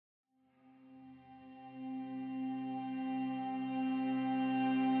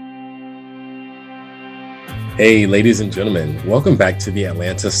Hey, ladies and gentlemen, welcome back to the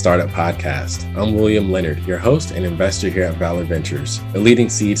Atlanta Startup Podcast. I'm William Leonard, your host and investor here at Valor Ventures, a leading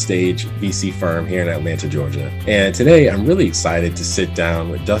seed stage VC firm here in Atlanta, Georgia. And today I'm really excited to sit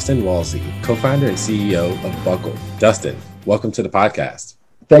down with Dustin Walsey, co-founder and CEO of Buckle. Dustin, welcome to the podcast.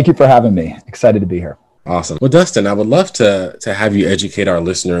 Thank you for having me. Excited to be here. Awesome. Well, Dustin, I would love to have you educate our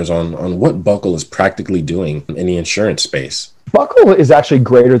listeners on what Buckle is practically doing in the insurance space. Buckle is actually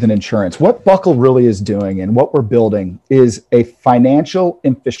greater than insurance. What Buckle really is doing and what we're building is a financial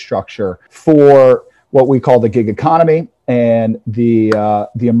infrastructure for what we call the gig economy and the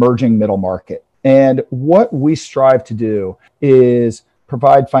emerging middle market. And what we strive to do is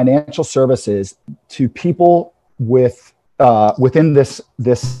provide financial services to people within this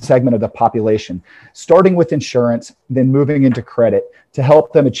segment of the population, starting with insurance, then moving into credit to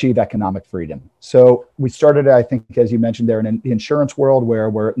help them achieve economic freedom. So we started, I think, as you mentioned there, in the insurance world where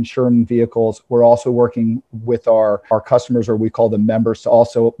we're insuring vehicles. We're also working with our customers, or we call them members, to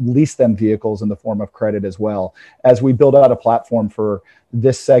also lease them vehicles in the form of credit as well, as we build out a platform for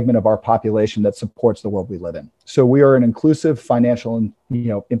this segment of our population that supports the world we live in. So we are an inclusive financial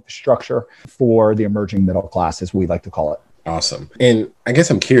infrastructure for the emerging middle class, as we like to call it. Awesome. And I guess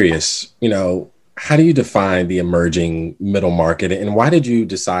I'm curious, how do you define the emerging middle market, and why did you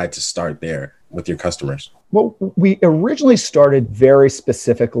decide to start there with your customers? Well, we originally started very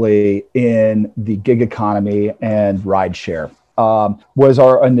specifically in the gig economy and rideshare. Was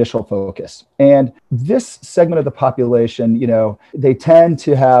our initial focus. And this segment of the population, they tend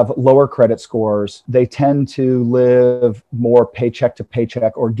to have lower credit scores. They tend to live more paycheck to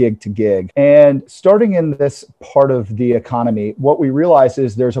paycheck or gig to gig. And starting in this part of the economy, what we realize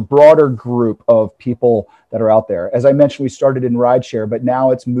is there's a broader group of people that are out there. As I mentioned, we started in rideshare, but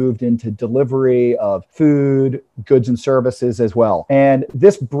now it's moved into delivery of food, goods and services as well. And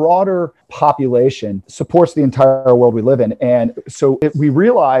this broader population supports the entire world we live in. And so we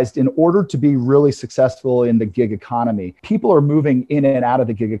realized in order to be really successful in the gig economy, people are moving in and out of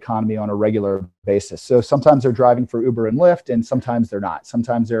the gig economy on a regular basis. So sometimes they're driving for Uber and Lyft, and sometimes they're not.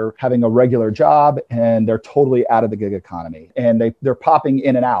 Sometimes they're having a regular job and they're totally out of the gig economy, and they're popping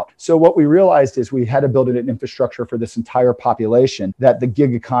in and out. So what we realized is we had to build an infrastructure for this entire population that the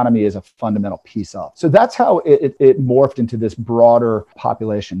gig economy is a fundamental piece of. So that's how it morphed into this broader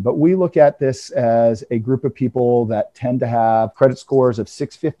population. But we look at this as a group of people that tend to have credit scores of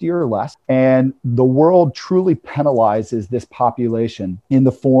 650 or less. And the world truly penalizes this population in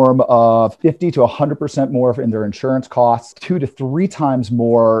the form of 50 to 100% more in their insurance costs, 2 to 3 times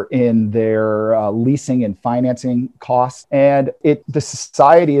more in their leasing and financing costs. And the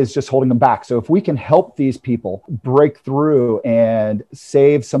society is just holding them back. So if we can help these people break through and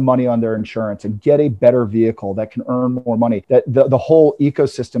save some money on their insurance and get a better vehicle that can earn more money, that the whole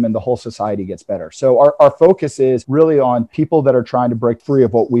ecosystem and the whole society gets better. So our focus is really on people that are trying to break free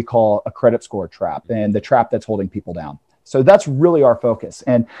of what we call a credit score trap and the trap that's holding people down. So that's really our focus.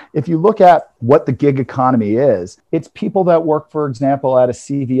 And if you look at what the gig economy is, it's people that work, for example, at a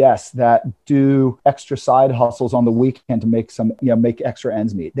CVS that do extra side hustles on the weekend to make extra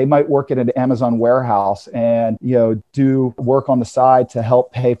ends meet. They might work at an Amazon warehouse and, do work on the side to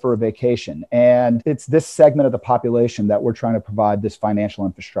help pay for a vacation. And it's this segment of the population that we're trying to provide this financial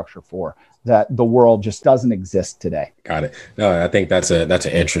infrastructure for, that the world just doesn't exist today. Got it. No, I think that's an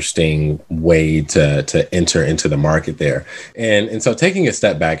interesting way to enter into the market there. And so taking a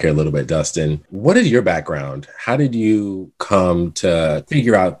step back here a little bit, Dustin, what is your background? How did you come to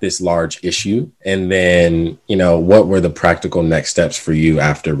figure out this large issue? And then, what were the practical next steps for you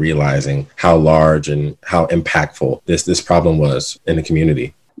after realizing how large and how impactful this problem was in the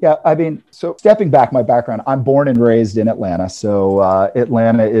community? Yeah, so stepping back, my background, I'm born and raised in Atlanta. So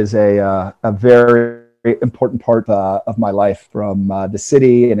Atlanta is a very important part of my life, from the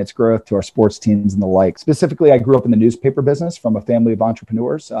city and its growth to our sports teams and the like. Specifically, I grew up in the newspaper business from a family of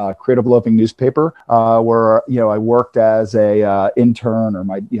entrepreneurs, Creative Loafing newspaper, where I worked as a intern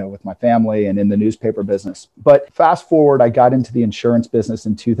with my family and in the newspaper business. But fast forward, I got into the insurance business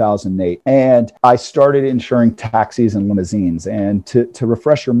in 2008, and I started insuring taxis and limousines. And to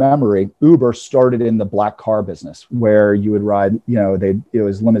refresh your memory, Uber started in the black car business, where you would ride, it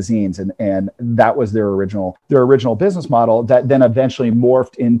was limousines, and that was their original business model that then eventually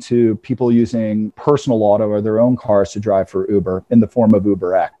morphed into people using personal auto or their own cars to drive for Uber in the form of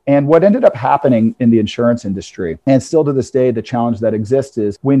UberX. And what ended up happening in the insurance industry, and still to this day, the challenge that exists,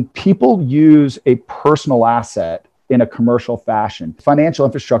 is when people use a personal asset in a commercial fashion. Financial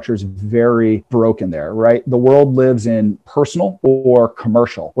infrastructure is very broken there, right? The world lives in personal or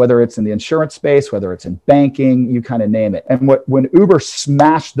commercial, whether it's in the insurance space, whether it's in banking, you kind of name it. And when Uber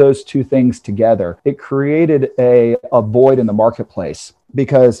smashed those two things together, it created a void in the marketplace.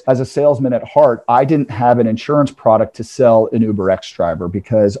 Because as a salesman at heart, I didn't have an insurance product to sell an UberX driver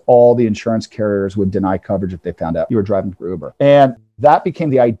because all the insurance carriers would deny coverage if they found out you were driving for Uber. And that became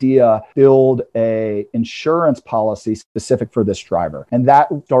the idea, build a insurance policy specific for this driver. And that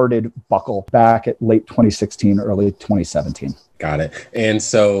started Buckle back at late 2016, early 2017. Got it. And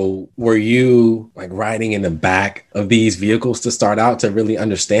so were you like riding in the back of these vehicles to start out to really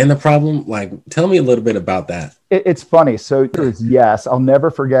understand the problem? Like, tell me a little bit about that. It's funny. So yes, I'll never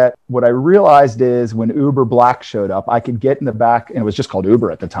forget what I realized is when Uber Black showed up, I could get in the back, and it was just called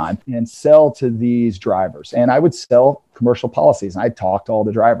Uber at the time, and sell to these drivers. And I would sell commercial policies, and I'd talk to all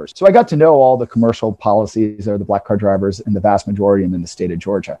the drivers. So I got to know all the commercial policies or the black car drivers in the vast majority in the state of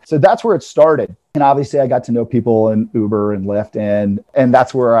Georgia. So that's where it started. And obviously I got to know people in Uber and Lyft, and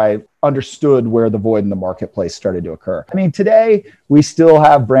that's where I understood where the void in the marketplace started to occur. I mean, today we still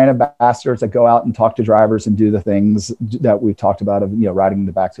have brand ambassadors that go out and talk to drivers and do the things that we've talked about of, riding in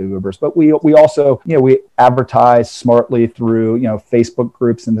the back to Ubers. But we also, we advertise smartly through, Facebook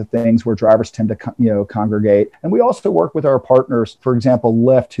groups and the things where drivers tend to, congregate. And we also work with our partners, for example,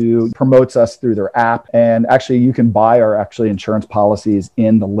 Lyft, who promotes us through their app. And actually you can buy our insurance policies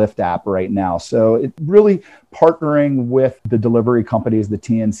in the Lyft app right now. So it really partnering with the delivery companies, the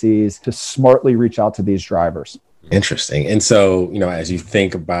TNCs, to smartly reach out to these drivers. Interesting. And so, as you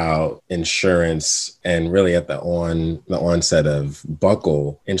think about insurance and really at the onset of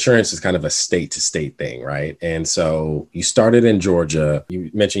Buckle, insurance is kind of a state to state thing, right? And so you started in Georgia. You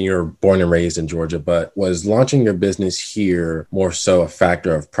mentioned you were born and raised in Georgia, but was launching your business here more so a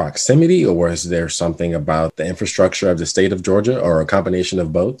factor of proximity, or was there something about the infrastructure of the state of Georgia, or a combination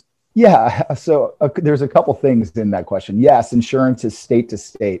of both? Yeah. So there's a couple things in that question. Yes, insurance is state to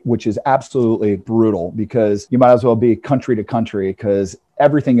state, which is absolutely brutal because you might as well be country to country because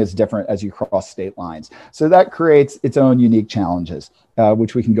everything is different as you cross state lines. So that creates its own unique challenges,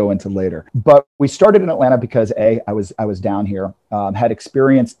 which we can go into later. But we started in Atlanta because I was down here, had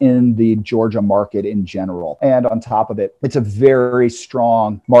experience in the Georgia market in general. And on top of it, it's a very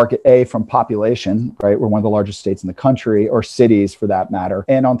strong market, from population, right? We're one of the largest states in the country, or cities for that matter.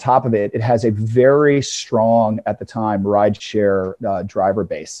 And on top of it, it has a very strong, at the time, rideshare driver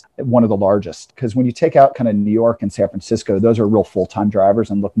base, one of the largest. Because when you take out kind of New York and San Francisco, those are real full-time drivers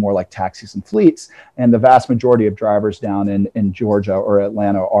and look more like taxis and fleets. And the vast majority of drivers down in Georgia or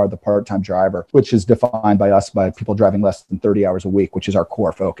Atlanta are the part-time driver, which is defined by us by people driving less than 30 hours a week, which is our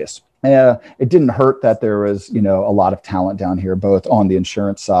core focus. It didn't hurt that there was, a lot of talent down here, both on the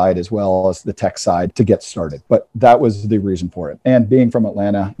insurance side as well as the tech side to get started. But that was the reason for it. And being from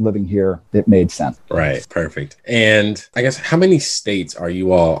Atlanta, living here, it made sense. Right. Perfect. And I guess how many states are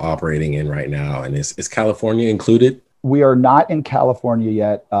you all operating in right now? And is California included? We are not in California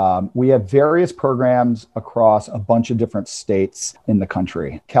yet. We have various programs across a bunch of different states in the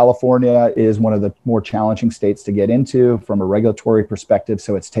country. California is one of the more challenging states to get into from a regulatory perspective,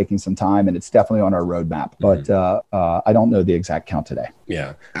 so it's taking some time, and it's definitely on our roadmap. But I don't know the exact count today.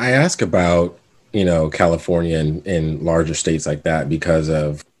 Yeah. I ask about, California and larger states like that because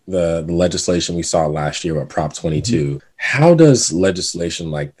of the legislation we saw last year with Prop 22. How does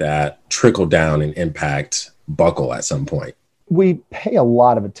legislation like that trickle down and impact Buckle at some point? We pay a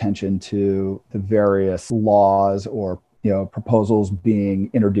lot of attention to the various laws or proposals being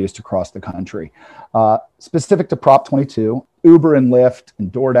introduced across the country. Specific to Prop 22, Uber and Lyft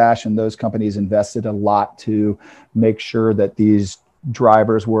and DoorDash and those companies invested a lot to make sure that these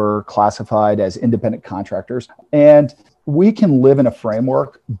drivers were classified as independent contractors. And we can live in a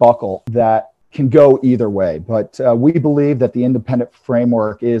framework, Buckle, that can go either way. But we believe that the independent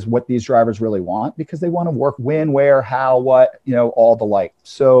framework is what these drivers really want because they want to work when, where, how, what, all the like.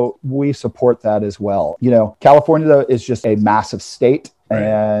 So we support that as well. California, though, is just a massive state. Right.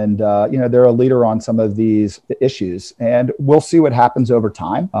 And, they're a leader on some of these issues, and we'll see what happens over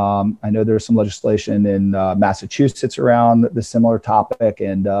time. I know there's some legislation in Massachusetts around the similar topic,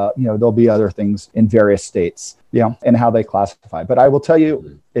 and, there'll be other things in various states, and how they classify. But I will tell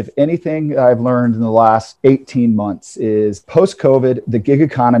you, if anything I've learned in the last 18 months is post-COVID, the gig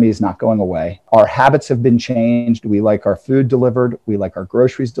economy is not going away. Our habits have been changed. We like our food delivered. We like our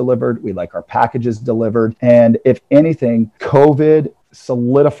groceries delivered. We like our packages delivered. And if anything, COVID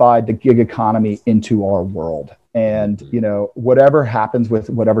solidified the gig economy into our world. And, whatever happens with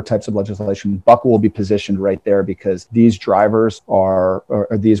whatever types of legislation, Buckle will be positioned right there because these drivers or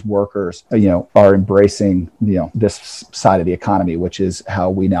these workers, are embracing, this side of the economy, which is how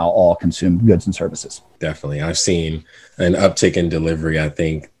we now all consume goods and services. Definitely. I've seen an uptick in delivery. I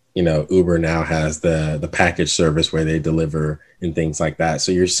think, Uber now has the package service where they deliver and things like that.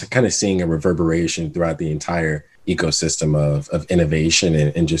 So you're kind of seeing a reverberation throughout the entire ecosystem of innovation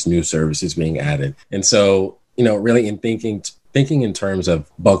and just new services being added. And so, really in thinking in terms of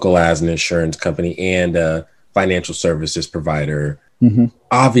Buckle as an insurance company and a financial services provider,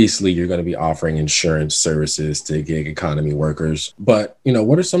 obviously you're going to be offering insurance services to gig economy workers. But,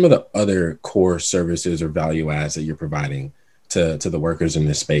 what are some of the other core services or value adds that you're providing to the workers in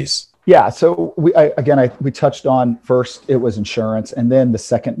this space? Yeah. So we touched on first, it was insurance. And then the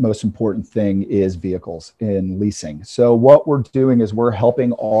second most important thing is vehicles in leasing. So what we're doing is we're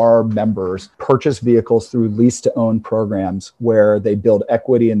helping our members purchase vehicles through lease to own programs where they build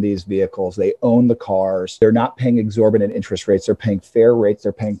equity in these vehicles. They own the cars. They're not paying exorbitant interest rates. They're paying fair rates.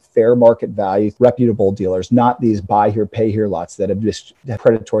 They're paying fair market value, reputable dealers, not these buy here, pay here lots that have just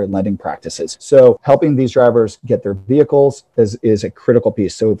predatory lending practices. So helping these drivers get their vehicles is a critical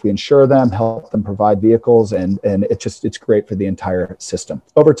piece. So if we insure them, help them provide vehicles, and it's great for the entire system.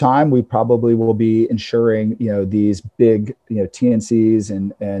 Over time, we probably will be insuring, these big,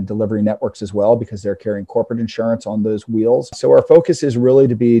 TNCs and delivery networks as well, because they're carrying corporate insurance on those wheels. So our focus is really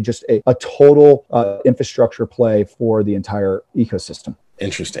to be just a total infrastructure play for the entire ecosystem.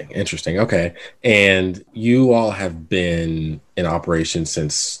 Interesting. Okay. And you all have been in operation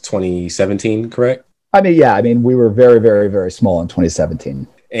since 2017, correct? We were very, very, very small in 2017.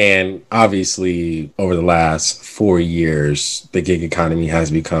 And obviously, over the last 4 years, the gig economy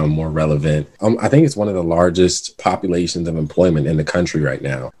has become more relevant. I think it's one of the largest populations of employment in the country right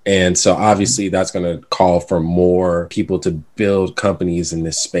now. And so obviously, that's going to call for more people to build companies in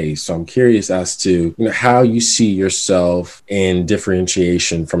this space. So I'm curious as to how you see yourself in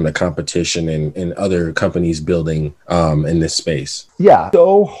differentiation from the competition and other companies building in this space. Yeah,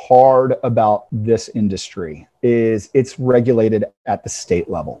 so hard about this industry is it's regulated at the state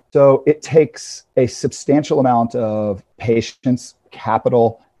level. So it takes a substantial amount of patience,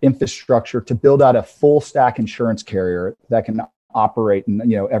 capital, infrastructure to build out a full stack insurance carrier that can operate in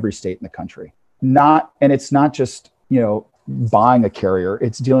every state in the country. It's not just buying a carrier,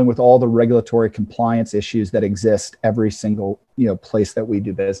 it's dealing with all the regulatory compliance issues that exist every single place that we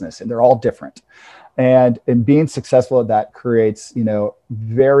do business, and they're all different. And being successful at that creates,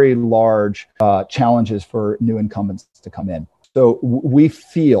 very large challenges for new incumbents to come in. So we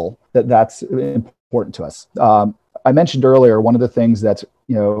feel that that's important to us. I mentioned earlier, one of the things that's,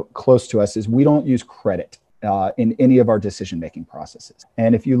 close to us is we don't use credit in any of our decision-making processes.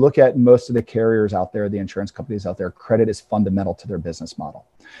 And if you look at most of the carriers out there, the insurance companies out there, credit is fundamental to their business model.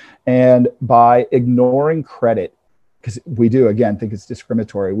 And by ignoring credit, because we do, again, think it's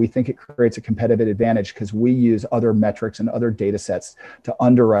discriminatory. We think it creates a competitive advantage because we use other metrics and other data sets to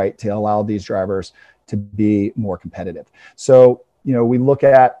underwrite to allow these drivers to be more competitive. So, we look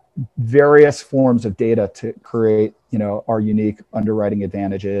at various forms of data to create, our unique underwriting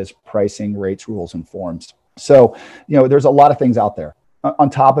advantages, pricing, rates, rules, and forms. So, there's a lot of things out there. On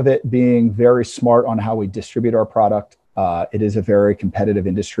top of it, being very smart on how we distribute our product. It is a very competitive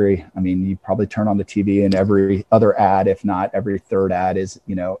industry. You probably turn on the TV and every other ad, if not every third ad, is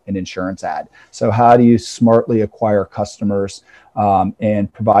an insurance ad. So how do you smartly acquire customers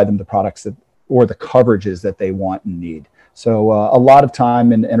and provide them the products or the coverages that they want and need? So a lot of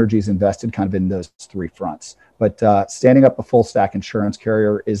time and energy is invested kind of in those three fronts. But standing up a full stack insurance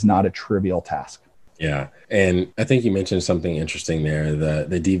carrier is not a trivial task. Yeah, and I think you mentioned something interesting there: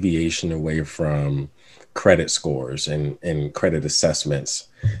 the deviation away from credit scores and credit assessments.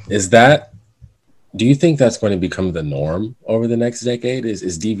 Do you think that's going to become the norm over the next decade?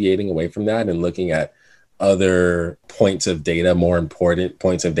 Is deviating away from that and looking at other points of data, more important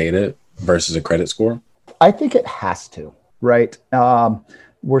points of data versus a credit score? I think it has to, right?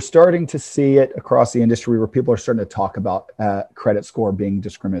 We're starting to see it across the industry where people are starting to talk about credit score being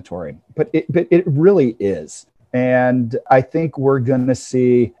discriminatory, but it really is. And I think we're going to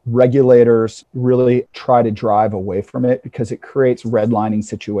see regulators really try to drive away from it because it creates redlining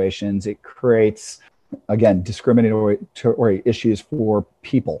situations. It creates, again, discriminatory issues for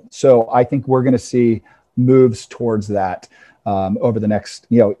people. So I think we're going to see moves towards that over the next,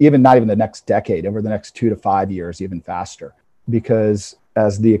 even not even the next decade, over the next 2 to 5 years, even faster. Because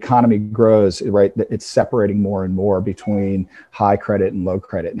as the economy grows, right, it's separating more and more between high credit and low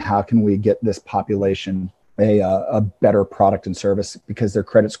credit. And how can we get this population a better product and service because their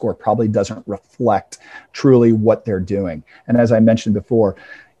credit score probably doesn't reflect truly what they're doing. And as I mentioned before,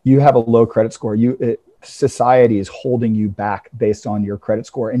 you have a low credit score, society is holding you back based on your credit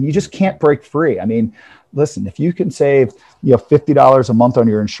score, and you just can't break free. I mean, listen, if you can save, $50 a month on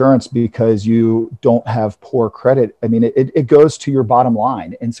your insurance because you don't have poor credit, I mean, it goes to your bottom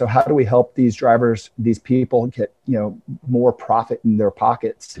line. And so how do we help these drivers, these people get, more profit in their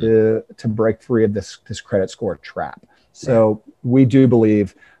pockets to break free of this credit score trap? So we do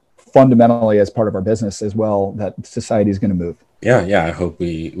believe fundamentally as part of our business as well that society is going to move. Yeah. I hope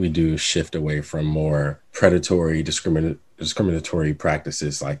we do shift away from more predatory, discriminatory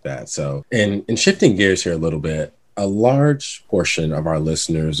practices like that. So, in shifting gears here a little bit, a large portion of our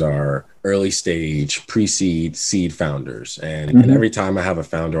listeners are early stage, pre-seed, seed founders. And every time I have a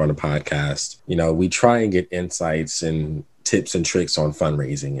founder on a podcast, we try and get insights and tips and tricks on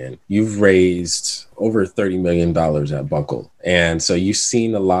fundraising. And you've raised over $30 million at Buckle. And so you've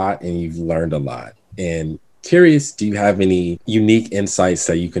seen a lot and you've learned a lot. And curious, do you have any unique insights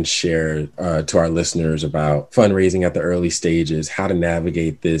that you can share to our listeners about fundraising at the early stages, how to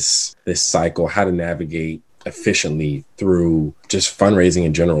navigate this cycle, how to navigate efficiently through just fundraising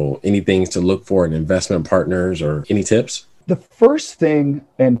in general? Any things to look for in investment partners or any tips? The first thing,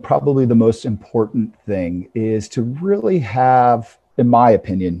 and probably the most important thing, is to really have, in my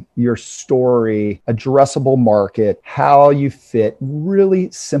opinion, your story, addressable market, how you fit,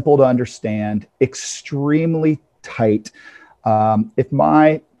 really simple to understand, extremely tight. If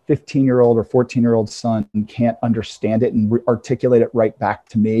my 15-year-old or 14-year-old son can't understand it and articulate it right back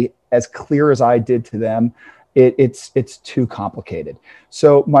to me as clear as I did to them, it's too complicated.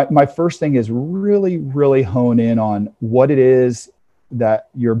 So my first thing is really, really hone in on what it is that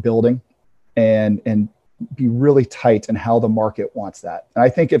you're building and be really tight in how the market wants that. And I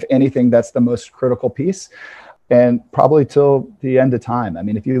think if anything, that's the most critical piece, and probably till the end of time. I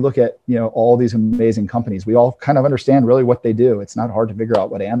mean, if you look at, all these amazing companies, we all kind of understand really what they do. It's not hard to figure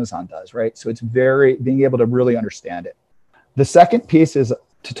out what Amazon does, right? So it's being able to really understand it. The second piece is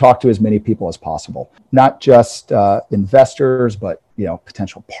to talk to as many people as possible, not just investors, but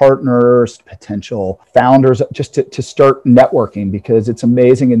potential partners, potential founders, just to start networking, because it's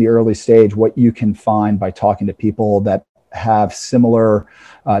amazing in the early stage what you can find by talking to people that have similar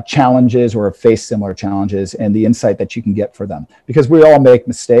challenges or have faced similar challenges, and the insight that you can get for them. Because we all make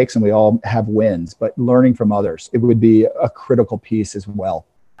mistakes and we all have wins, but learning from others, it would be a critical piece as well.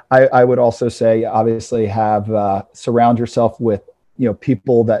 I would also say, obviously, have surround yourself with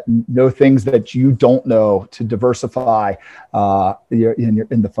people that know things that you don't know, to diversify in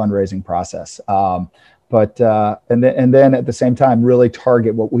the fundraising process. And then at the same time, really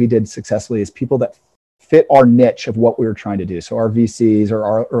target what we did successfully is people that fit our niche of what we were trying to do. So our VCs or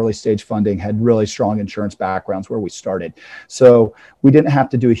our early stage funding had really strong insurance backgrounds where we started. So we didn't have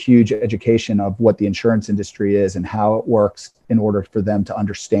to do a huge education of what the insurance industry is and how it works in order for them to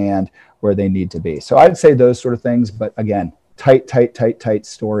understand where they need to be. So I'd say those sort of things, but again, tight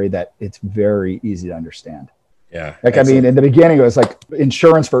story that it's very easy to understand. Yeah. Like, excellent. I mean, in the beginning, it was like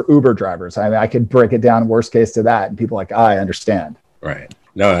insurance for Uber drivers. I mean, I could break it down worst case to that, and people are like, I understand. Right.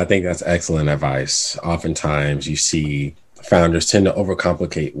 No, I think that's excellent advice. Oftentimes you see founders tend to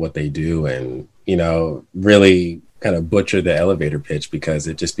overcomplicate what they do and, really kind of butcher the elevator pitch because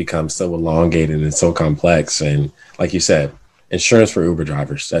it just becomes so elongated and so complex. And like you said, insurance for Uber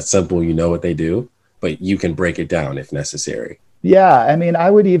drivers, that's simple. You know what they do, but you can break it down if necessary. Yeah. I mean, I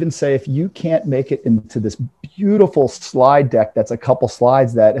would even say if you can't make it into this beautiful slide deck, that's a couple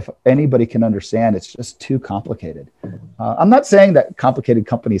slides that if anybody can understand, it's just too complicated. I'm not saying that complicated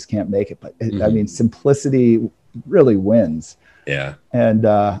companies can't make it, but I mean, simplicity really wins. Yeah. And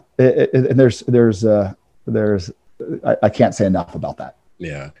I can't say enough about that.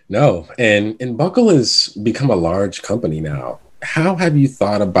 Yeah. No. And Buckle has become a large company now. How have you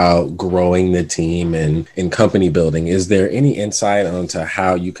thought about growing the team and company building? Is there any insight onto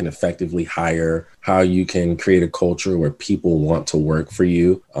how you can effectively hire, how you can create a culture where people want to work for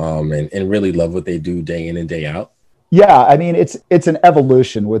you and really love what they do day in and day out? Yeah, I mean, it's an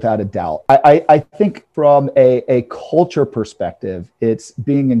evolution without a doubt. I think from a culture perspective, it's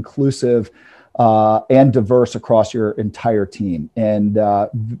being inclusive and diverse across your entire team, and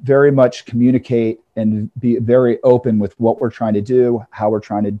very much communicate and be very open with what we're trying to do, how we're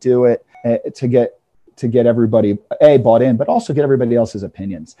trying to do it, to get everybody bought in, but also get everybody else's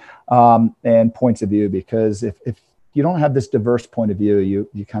opinions and points of view. Because if you don't have this diverse point of view,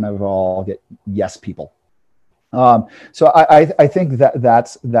 you kind of all get yes people. So I think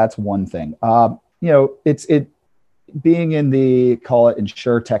that's one thing. being in the, call it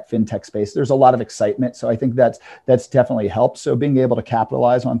insurtech, fintech space, there's a lot of excitement. So I think that's definitely helped. So being able to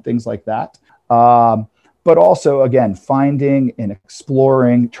capitalize on things like that. But also, again, finding and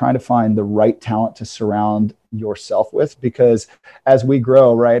exploring, trying to find the right talent to surround yourself with, because as we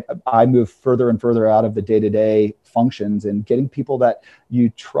grow, right, I move further and further out of the day-to-day functions, and getting people that you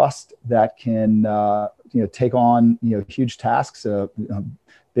trust that can, take on, huge tasks,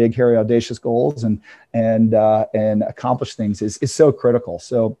 big, hairy, audacious goals, and accomplish things is so critical.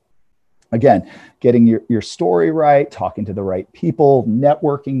 So again, getting your story right, talking to the right people,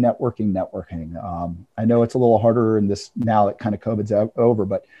 networking. I know it's a little harder in this now that kind of COVID's over,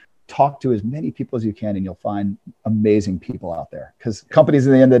 but talk to as many people as you can, and you'll find amazing people out there. Because companies,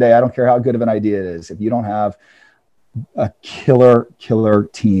 at the end of the day, I don't care how good of an idea it is, if you don't have a killer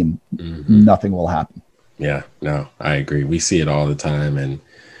team, nothing will happen. Yeah, no, I agree. We see it all the time, and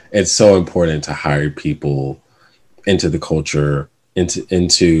it's so important to hire people into the culture,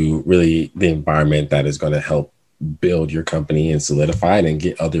 into really the environment that is going to help build your company and solidify it and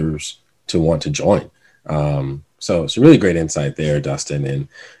get others to want to join. So it's a really great insight there, Dustin. And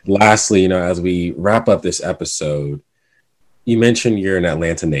lastly, as we wrap up this episode, you mentioned you're an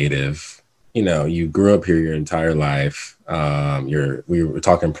Atlanta native. You grew up here your entire life. We were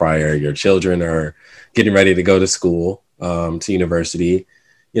talking prior, your children are getting ready to go to school, to university.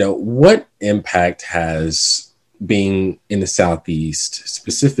 What impact has being in the Southeast,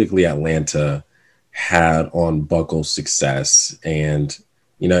 specifically Atlanta, had on Buckle's success? And,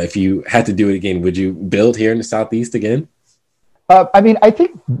 if you had to do it again, would you build here in the Southeast again? I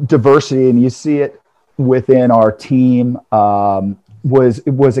think diversity, and you see it within our team,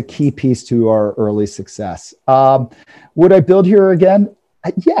 was a key piece to our early success. Would I build here again?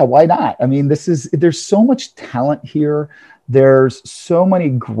 Yeah, why not? There's so much talent here. There's so many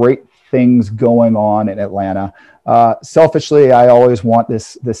great things going on in Atlanta. Selfishly, I always want the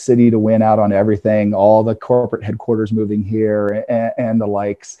city to win out on everything, all the corporate headquarters moving here and the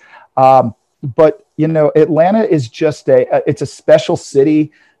likes. But Atlanta is just it's a special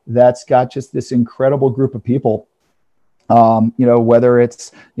city that's got just this incredible group of people. Whether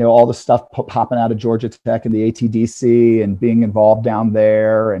it's, all the stuff popping out of Georgia Tech and the ATDC and being involved down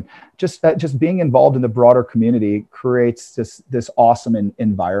there, and just being involved in the broader community creates this awesome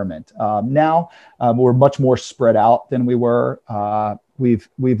environment. Now we're much more spread out than we were.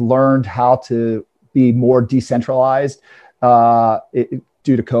 We've learned how to be more decentralized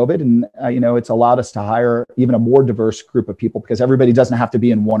due to COVID. And, it's allowed us to hire even a more diverse group of people, because everybody doesn't have to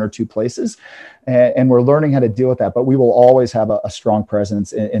be in one or two places. And we're learning how to deal with that. But we will always have a strong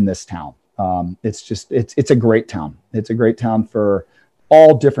presence in this town. It's a great town. It's a great town for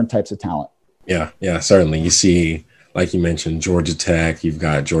all different types of talent. Yeah, certainly. You see, like you mentioned, Georgia Tech, you've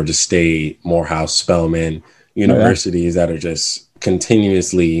got Georgia State, Morehouse, Spelman, universities that are just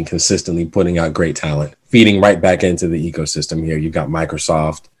continuously and consistently putting out great talent, feeding right back into the ecosystem here. You've got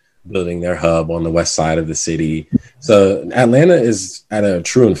Microsoft building their hub on the west side of the city. So Atlanta is at a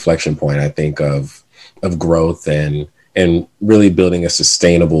true inflection point, I think, of growth and really building a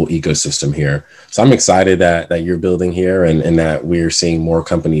sustainable ecosystem here. So I'm excited that you're building here and that we're seeing more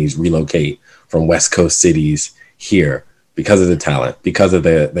companies relocate from West Coast cities here because of the talent, because of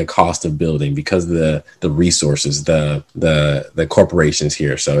the cost of building, because of the resources, the corporations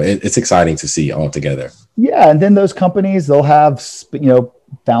here. So it's exciting to see all together. Yeah. And then those companies, they'll have,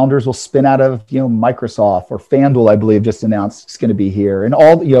 founders will spin out of, Microsoft, or FanDuel, I believe, just announced it's going to be here. And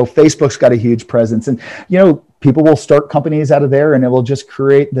all, Facebook's got a huge presence, and, people will start companies out of there, and it will just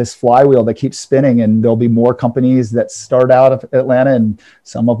create this flywheel that keeps spinning. And there'll be more companies that start out of Atlanta, and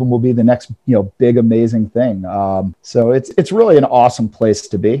some of them will be the next, big, amazing thing. So it's really an awesome place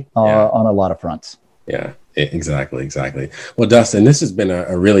to be on a lot of fronts. Yeah, exactly. Well, Dustin, this has been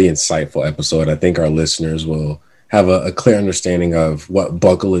a really insightful episode. I think our listeners will have a clear understanding of what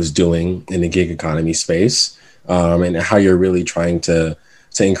Buckle is doing in the gig economy space, and how you're really trying to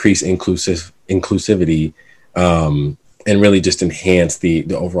increase inclusivity, and really just enhance the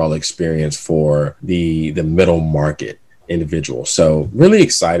overall experience for the middle market individual. So really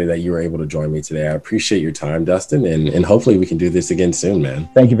excited that you were able to join me today. I appreciate your time, Dustin, and hopefully we can do this again soon, man.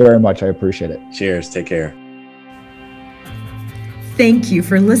 Thank you very much. I appreciate it. Cheers. Take care. Thank you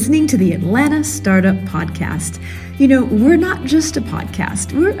for listening to the Atlanta Startup Podcast. We're not just a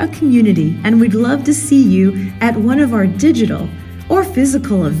podcast, we're a community, and we'd love to see you at one of our digital or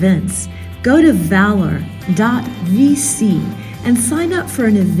physical events. Go to valor.vc and sign up for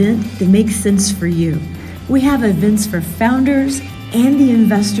an event that makes sense for you. We have events for founders and the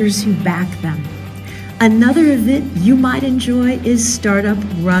investors who back them. Another event you might enjoy is Startup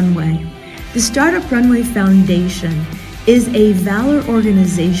Runway. The Startup Runway Foundation is a Valor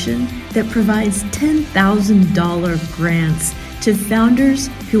organization that provides $10,000 grants to founders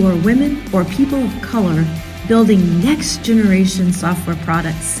who are women or people of color building next-generation software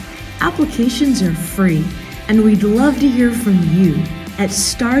products. Applications are free, and we'd love to hear from you at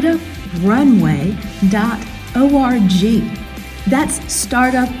startuprunway.org. That's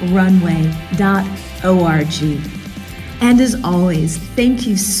startuprunway.org. And as always, thank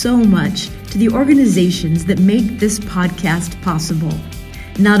you so much to the organizations that make this podcast possible.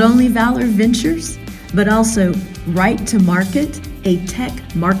 Not only Valor Ventures, but also Right to Market, a tech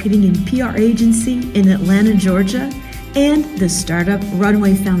marketing and PR agency in Atlanta, Georgia, and the Startup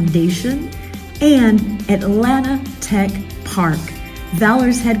Runway Foundation, and Atlanta Tech Park,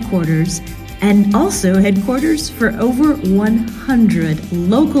 Valor's headquarters, and also headquarters for over 100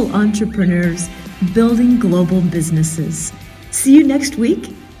 local entrepreneurs building global businesses. See you next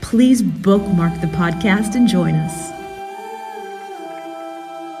week. Please bookmark the podcast and join us.